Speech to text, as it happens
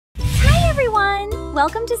everyone!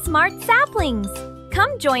 Welcome to Smart Saplings.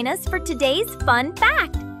 Come join us for today's fun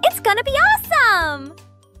fact. It's gonna be awesome!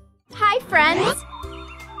 Hi, friends!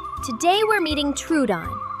 Today we're meeting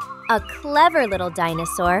Troodon, a clever little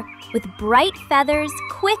dinosaur with bright feathers,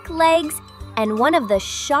 quick legs, and one of the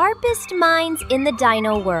sharpest minds in the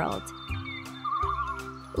dino world.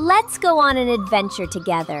 Let's go on an adventure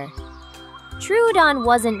together. Troodon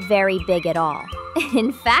wasn't very big at all.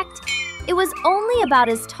 In fact, it was only about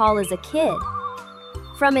as tall as a kid.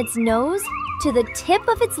 From its nose to the tip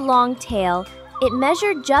of its long tail, it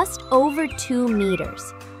measured just over 2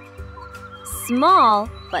 meters. Small,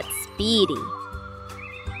 but speedy.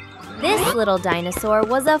 This little dinosaur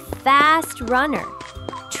was a fast runner.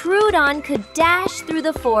 Troodon could dash through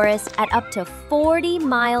the forest at up to 40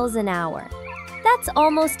 miles an hour. That's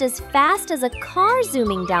almost as fast as a car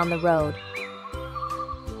zooming down the road.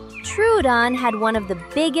 Troodon had one of the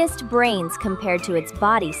biggest brains compared to its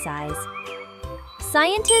body size.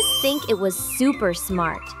 Scientists think it was super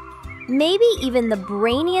smart, maybe even the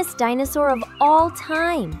brainiest dinosaur of all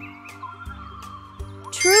time.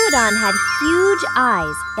 Troodon had huge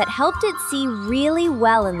eyes that helped it see really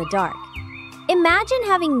well in the dark. Imagine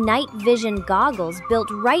having night vision goggles built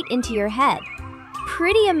right into your head.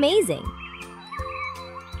 Pretty amazing.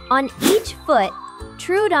 On each foot,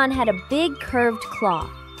 Troodon had a big curved claw,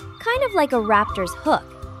 kind of like a raptor's hook.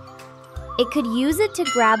 It could use it to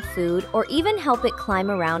grab food or even help it climb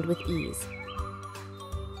around with ease.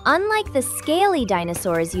 Unlike the scaly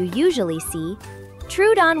dinosaurs you usually see,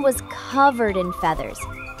 Troodon was covered in feathers.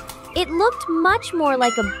 It looked much more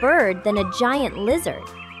like a bird than a giant lizard.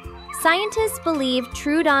 Scientists believe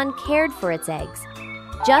Troodon cared for its eggs.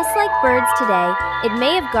 Just like birds today, it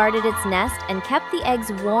may have guarded its nest and kept the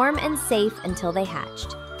eggs warm and safe until they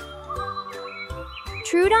hatched.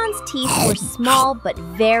 Troodon's teeth were small but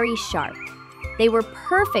very sharp. They were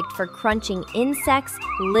perfect for crunching insects,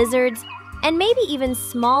 lizards, and maybe even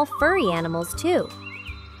small furry animals too.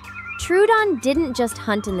 Troodon didn't just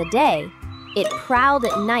hunt in the day, it prowled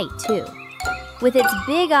at night too. With its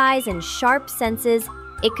big eyes and sharp senses,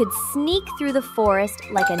 it could sneak through the forest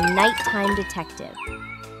like a nighttime detective.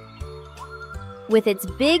 With its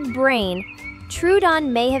big brain, Troodon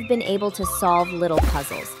may have been able to solve little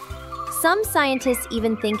puzzles. Some scientists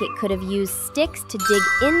even think it could have used sticks to dig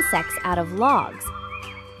insects out of logs.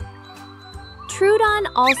 Troodon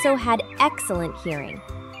also had excellent hearing.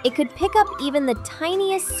 It could pick up even the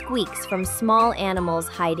tiniest squeaks from small animals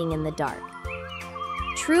hiding in the dark.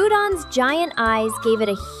 Troodon's giant eyes gave it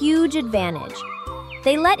a huge advantage.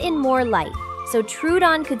 They let in more light, so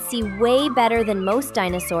Troodon could see way better than most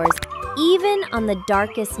dinosaurs, even on the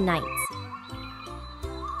darkest nights.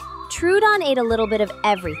 Troodon ate a little bit of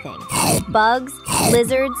everything: bugs,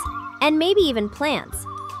 lizards, and maybe even plants.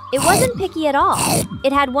 It wasn't picky at all.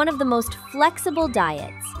 It had one of the most flexible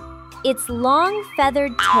diets. Its long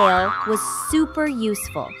feathered tail was super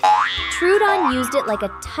useful. Troodon used it like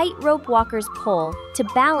a tightrope walker's pole to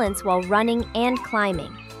balance while running and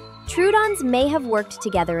climbing. Troodons may have worked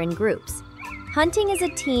together in groups. Hunting as a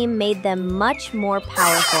team made them much more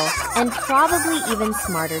powerful and probably even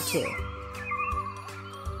smarter too.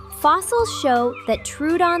 Fossils show that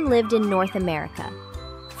Troodon lived in North America.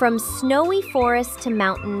 From snowy forests to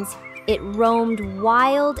mountains, it roamed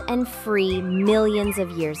wild and free millions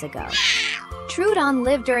of years ago. Troodon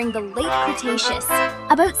lived during the late Cretaceous,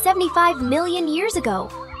 about 75 million years ago.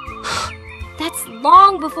 That's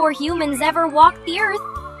long before humans ever walked the earth.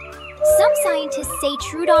 Some scientists say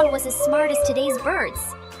Troodon was as smart as today's birds.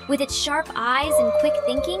 With its sharp eyes and quick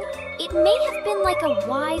thinking, it may have been like a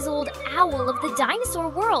wise old owl of the dinosaur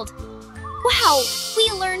world. Wow, we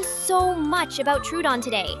learned so much about Troodon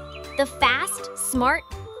today. The fast, smart,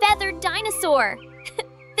 feathered dinosaur.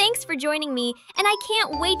 Thanks for joining me, and I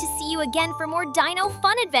can't wait to see you again for more dino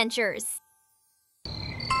fun adventures.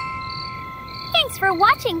 Thanks for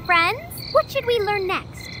watching, friends. What should we learn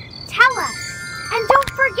next? Tell us. And don't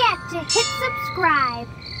forget to hit subscribe.